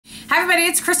Hi everybody,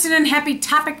 it's Kristin and happy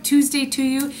Topic Tuesday to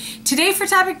you. Today for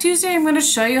Topic Tuesday, I'm going to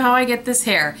show you how I get this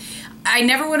hair. I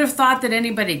never would have thought that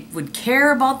anybody would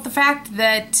care about the fact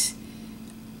that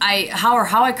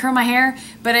how I curl my hair,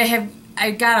 but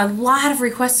I got a lot of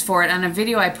requests for it on a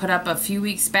video I put up a few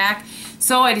weeks back.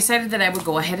 So I decided that I would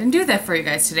go ahead and do that for you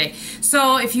guys today.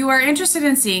 So if you are interested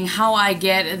in seeing how I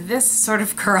get this sort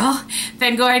of curl,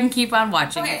 then go ahead and keep on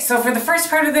watching. Okay, so for the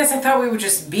first part of this, I thought we would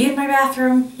just be in my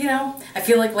bathroom. You know, I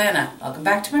feel like Lana. Welcome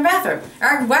back to my bathroom.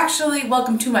 Or actually,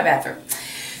 welcome to my bathroom.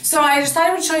 So I just thought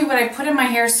I would show you what I put in my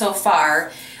hair so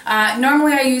far.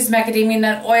 Normally I use macadamia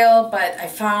nut oil, but I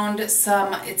found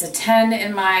some, it's a 10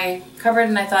 in my cupboard,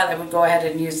 and I thought I would go ahead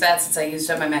and use that since I used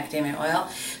up my macadamia oil.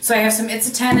 So I have some It's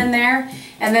a 10 in there,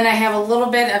 and then I have a little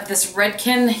bit of this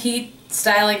Redken Heat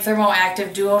Styling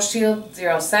Thermoactive Duo Shield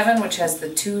 07, which has the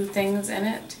two things in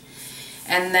it.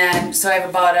 And then, so I have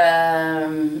about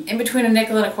in between a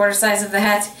nickel and a quarter size of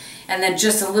that, and then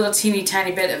just a little teeny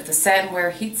tiny bit of the Satin Wear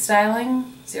Heat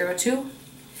Styling 02.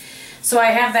 So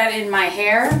I have that in my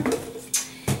hair,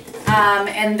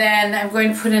 and then I'm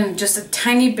going to put in just a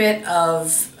tiny bit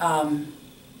of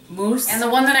mousse. And the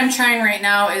one that I'm trying right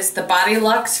now is the Body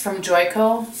Luxe from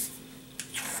Joico.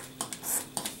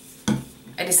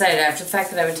 I decided after the fact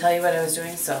that I would tell you what I was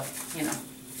doing, so, you know.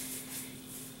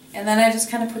 And then I just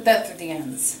kind of put that through the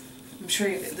ends. I'm sure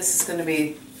this is going to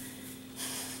be...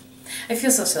 I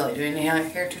feel so silly doing a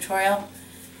hair tutorial.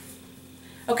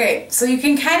 Okay, so you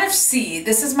can kind of see,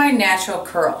 this is my natural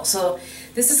curl. So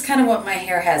this is kind of what my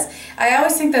hair has. I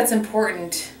always think that's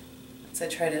important, as I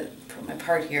try to put my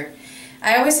part here,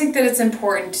 I always think that it's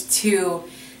important to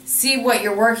see what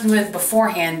you're working with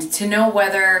beforehand to know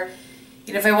whether,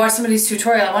 you know, if I watch somebody's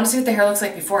tutorial, I want to see what the hair looks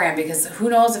like beforehand, because who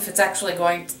knows if it's actually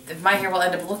going to, if my hair will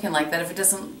end up looking like that if it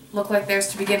doesn't look like theirs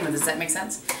to begin with. Does that make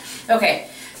sense? Okay,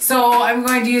 so I'm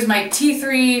going to use my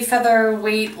T3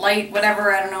 Featherweight Light,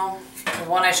 whatever, I don't know. The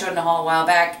one I showed in the haul a while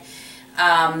back,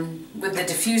 with the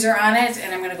diffuser on it,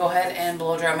 and I'm going to go ahead and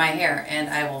blow dry my hair, and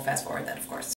I will fast forward that, of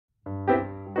course.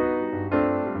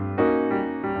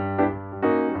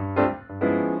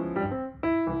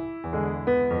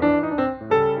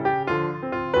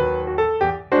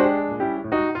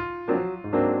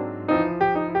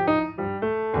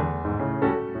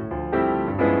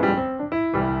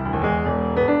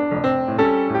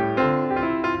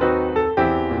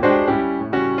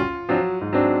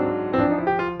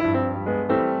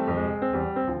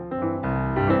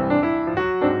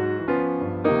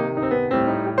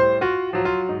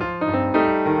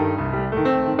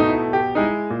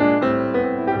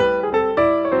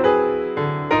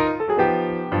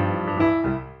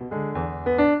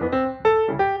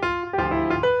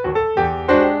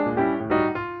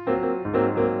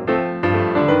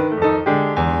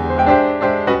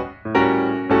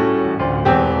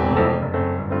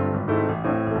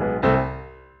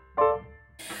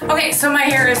 Okay, so my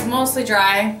hair is mostly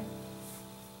dry.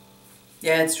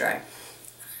 Yeah, it's dry.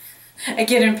 I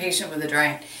get impatient with the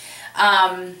drying.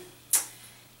 And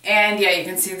yeah, you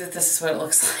can see that this is what it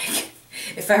looks like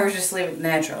if I were just leave it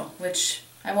natural, which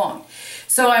I won't.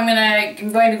 So I'm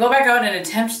going to go back out and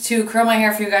attempt to curl my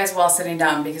hair for you guys while sitting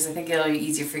down, because I think it'll be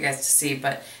easier for you guys to see,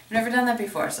 but I've never done that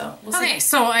before, so we'll see. Okay,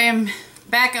 so I am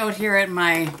back out here at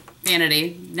my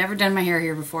vanity. Never done my hair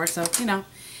here before, so, you know,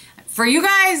 for you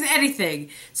guys, anything.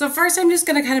 So first I'm just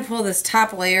going to kind of pull this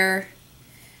top layer,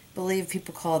 I believe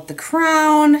people call it the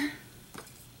crown,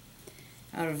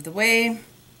 out of the way.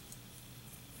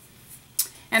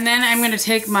 And then I'm going to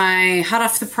take my hot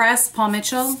off the press Paul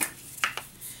Mitchell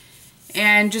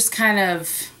and just kind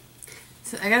of,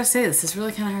 I gotta say, this is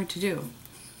really kind of hard to do,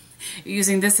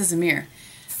 using this as a mirror.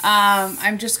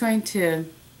 I'm just going to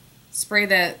spray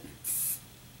that.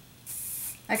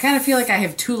 I kind of feel like I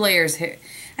have two layers here.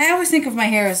 I always think of my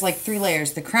hair as like 3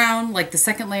 layers. The crown, like the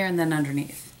second layer, and then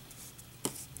underneath.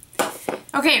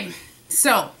 Okay,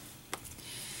 so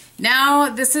now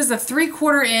this is a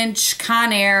 3/4 inch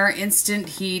Conair Instant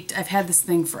Heat. I've had this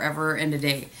thing forever and a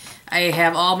day. I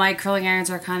have all my curling irons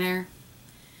are Conair.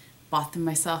 Bought them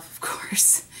myself, of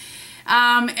course.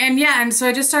 And yeah, and so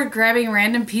I just start grabbing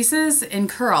random pieces and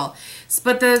curl.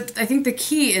 But I think the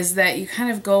key is that you kind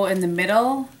of go in the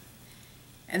middle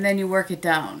and then you work it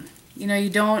down. You know, you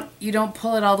don't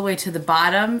pull it all the way to the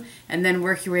bottom and then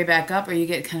work your way back up, or you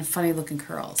get kind of funny looking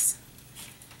curls.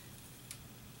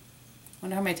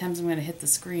 Wonder how many times I'm going to hit the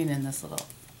screen in this little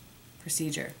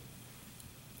procedure.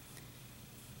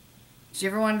 Did you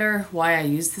ever wonder why I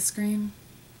use the screen?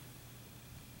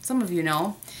 Some of you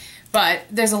know, but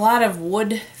there's a lot of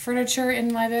wood furniture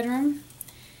in my bedroom,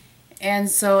 and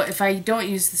so if I don't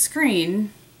use the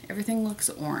screen, everything looks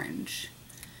orange.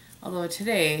 Although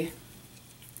today,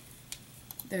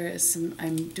 there is some,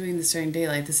 I'm doing this during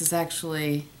daylight. This is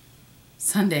actually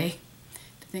Sunday,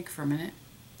 to think for a minute.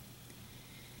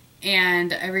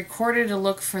 And I recorded a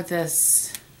look for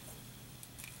this,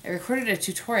 I recorded a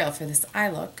tutorial for this eye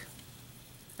look.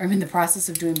 Or I'm in the process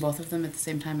of doing both of them at the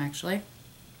same time, actually.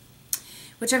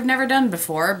 Which I've never done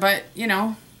before, but, you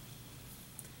know.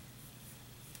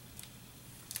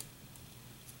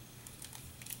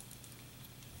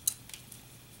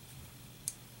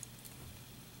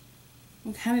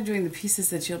 I'm kind of doing the pieces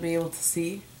that you'll be able to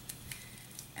see.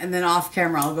 And then off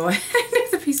camera I'll go ahead and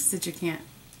do the pieces that you can't.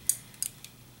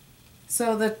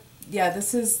 So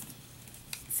this is,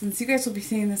 since you guys will be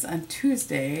seeing this on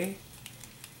Tuesday,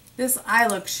 this eye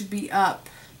look should be up.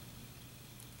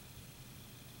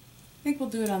 I think we'll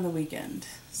do it on the weekend.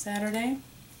 Saturday.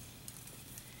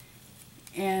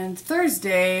 And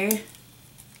Thursday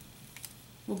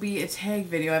will be a tag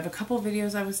video. I have a couple of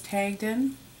videos I was tagged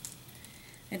in.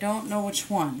 I don't know which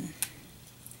one.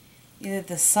 Either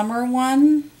the summer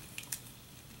one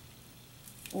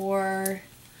or...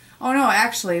 Oh no,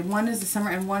 actually, one is the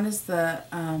summer and one is the...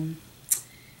 I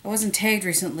wasn't tagged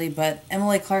recently, but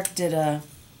Emily Clark did a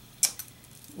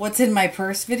What's in My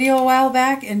Purse video a while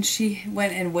back, and she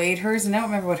went and weighed hers, and I don't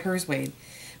remember what hers weighed,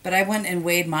 but I went and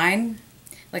weighed mine.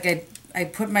 Like I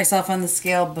put myself on the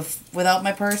scale without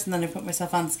my purse, and then I put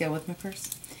myself on the scale with my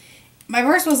purse. My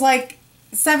purse was like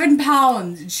 7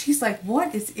 pounds, and she's like,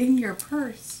 what is in your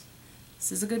purse?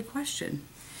 This is a good question.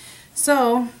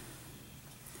 So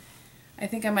I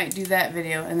think I might do that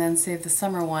video and then save the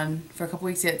summer one for a couple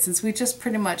weeks yet, since we just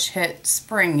pretty much hit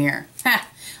spring here.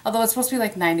 Although it's supposed to be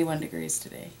like 91 degrees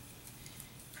today.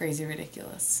 Crazy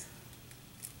ridiculous.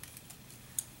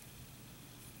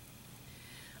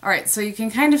 Alright, so you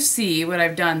can kind of see what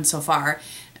I've done so far.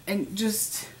 And they're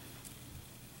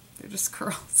just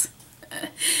curls.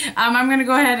 I'm going to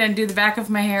go ahead and do the back of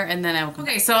my hair and then I will come.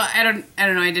 Okay, so I don't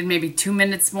know, I did maybe 2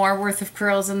 minutes more worth of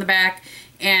curls in the back.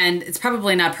 And it's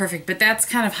probably not perfect, but that's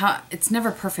kind of how, it's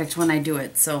never perfect when I do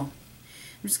it. So I'm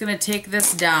just going to take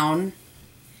this down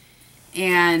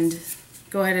and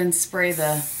go ahead and spray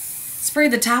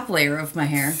the top layer of my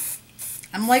hair.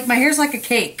 My hair's like a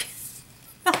cake.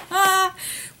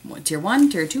 Tier 1,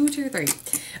 Tier 2, Tier 3.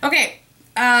 Okay,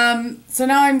 so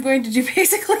now I'm going to do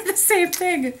basically the same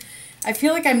thing. I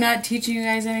feel like I'm not teaching you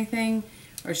guys anything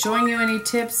or showing you any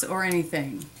tips or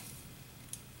anything.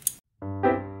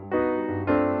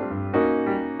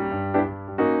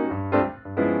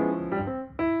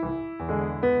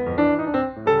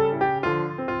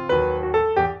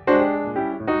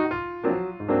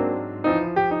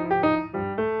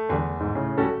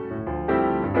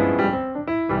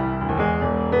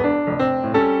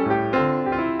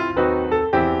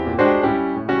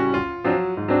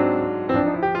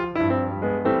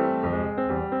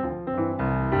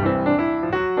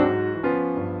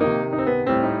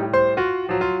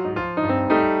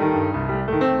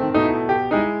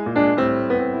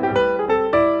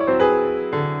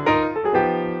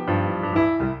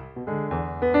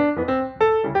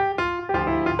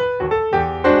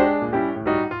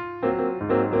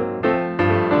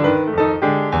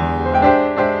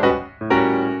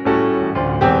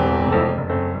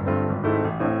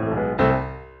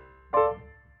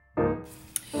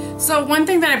 So one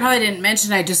thing that I probably didn't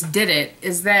mention, I just did it,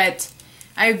 is that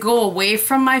I go away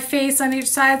from my face on each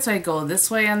side. So I go this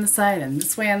way on the side and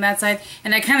this way on that side.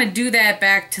 And I kind of do that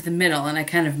back to the middle and I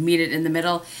kind of meet it in the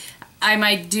middle. I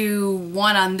might do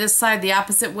one on this side the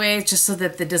opposite way just so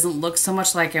that it doesn't look so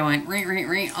much like I went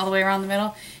all the way around the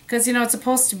middle. Because, you know, it's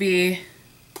supposed to be,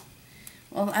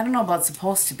 well, I don't know about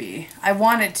supposed to be. I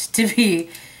want it to be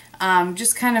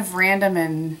just kind of random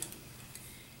and,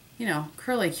 you know,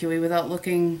 curly-cuey without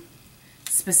looking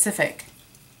specific.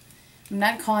 I'm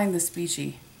not calling this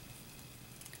beachy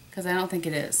because I don't think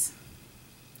it is.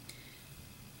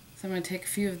 So I'm going to take a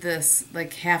few of this,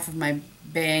 like half of my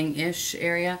bang-ish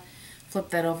area, flip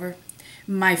that over.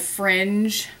 My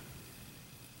fringe.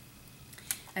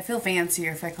 I feel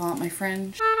fancier if I call it my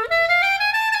fringe.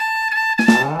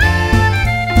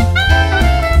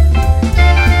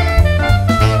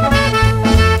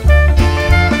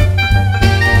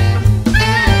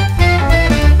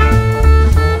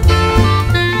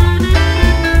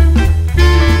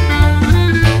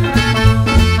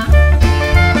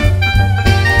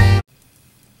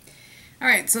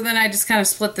 So then I just kind of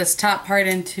split this top part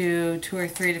into 2 or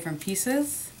 3 different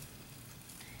pieces.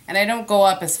 And I don't go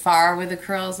up as far with the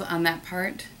curls on that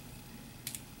part.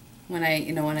 When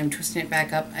I'm twisting it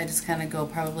back up, I just kind of go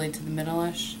probably to the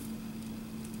middle-ish.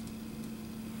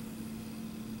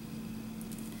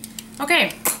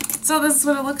 Okay, So this is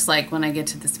what it looks like when I get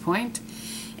to this point.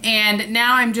 And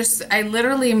now I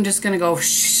literally am just going to go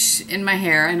shh in my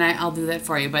hair, and I'll do that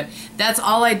for you. But that's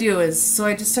all I do is, so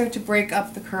I just start to break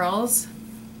up the curls.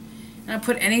 And I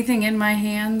put anything in my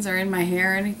hands or in my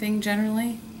hair, anything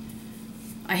generally.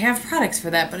 I have products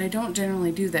for that, but I don't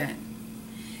generally do that.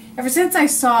 Ever since I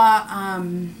saw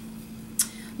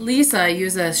Lisa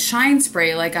use a shine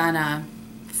spray like on a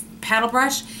paddle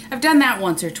brush, I've done that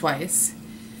once or twice.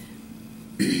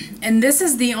 And this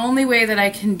is the only way that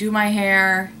I can do my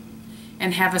hair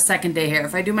and have a second day hair.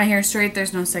 If I do my hair straight,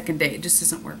 there's no second day. It just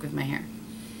doesn't work with my hair.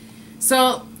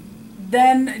 So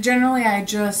then generally I'll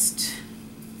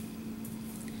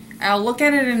look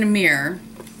at it in a mirror,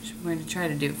 which I'm going to try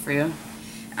to do for you,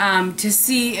 to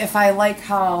see if I like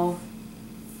how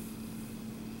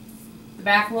the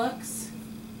back looks.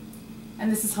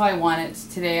 And this is how I want it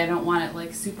today. I don't want it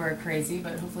like super crazy,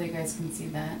 but hopefully you guys can see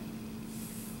that.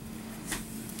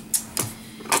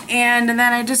 And then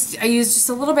I use just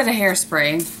a little bit of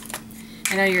hairspray.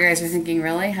 I know you guys are thinking,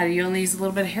 really? How do you only use a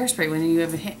little bit of hairspray when you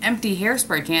have an empty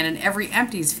hairspray can in every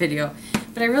empties video?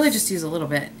 But I really just use a little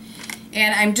bit.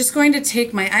 And I'm just going to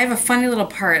take I have a funny little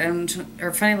part,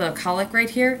 or funny little colic right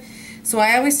here. So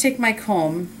I always take my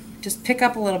comb, just pick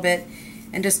up a little bit,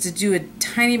 and just to do a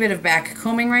tiny bit of back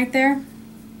combing right there.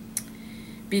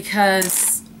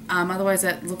 Because otherwise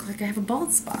that looks like I have a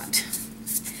bald spot.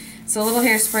 So a little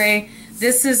hairspray.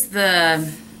 This is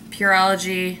the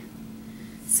Pureology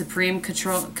Supreme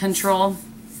Control.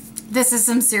 This is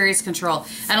some serious control.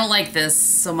 I don't like this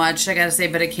so much, I gotta say,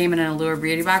 but it came in an Allure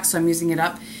Beauty box, so I'm using it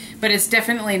up. But it's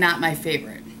definitely not my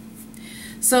favorite.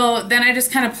 So then I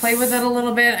just kind of play with it a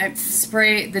little bit. I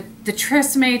spray, the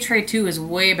Tresemme Tray 2 is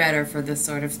way better for this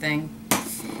sort of thing.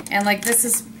 And like this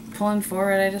is pulling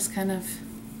forward, I just kind of,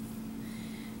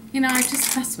 you know, I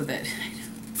just mess with it.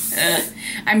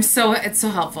 It's so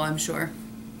helpful, I'm sure.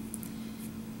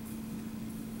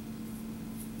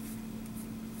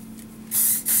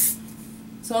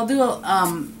 So I'll do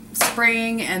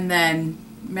spraying and then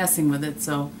messing with it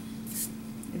so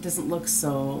it doesn't look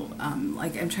so,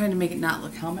 like I'm trying to make it not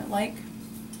look helmet-like.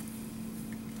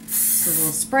 So a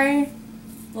little spray, a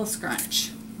little scrunch.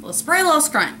 A little spray, a little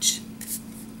scrunch.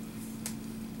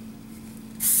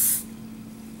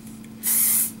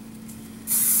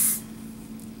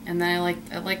 And then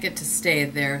I like it to stay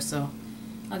there, so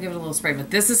I'll give it a little spray.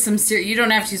 But this is some serious, you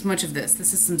don't have to use much of this.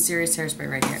 This is some serious hairspray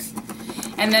right here.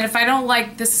 And then if I don't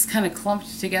like, this is kind of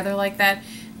clumped together like that,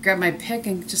 grab my pick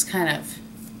and just kind of,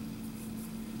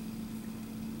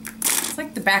 it's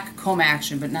like the back comb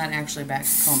action, but not actually back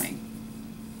combing.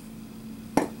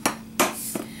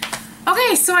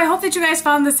 Okay, so I hope that you guys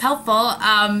found this helpful.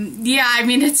 Yeah, I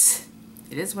mean, it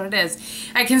is what it is.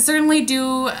 I can certainly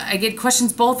I get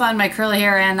questions both on my curly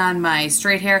hair and on my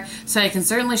straight hair, so I can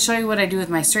certainly show you what I do with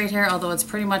my straight hair, although it's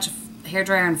pretty much a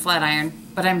hairdryer and flat iron,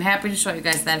 but I'm happy to show you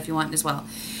guys that if you want as well.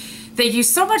 Thank you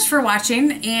so much for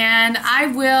watching, and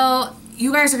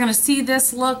you guys are going to see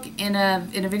this look in a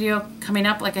video coming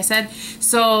up, like I said,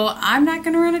 so I'm not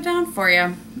going to run it down for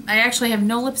you. I actually have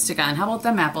no lipstick on. How about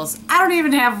them apples? I don't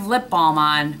even have lip balm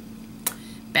on.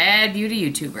 Bad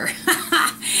beauty YouTuber.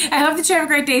 I hope that you have a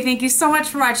great day. Thank you so much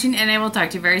for watching, and I will talk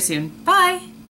to you very soon. Bye!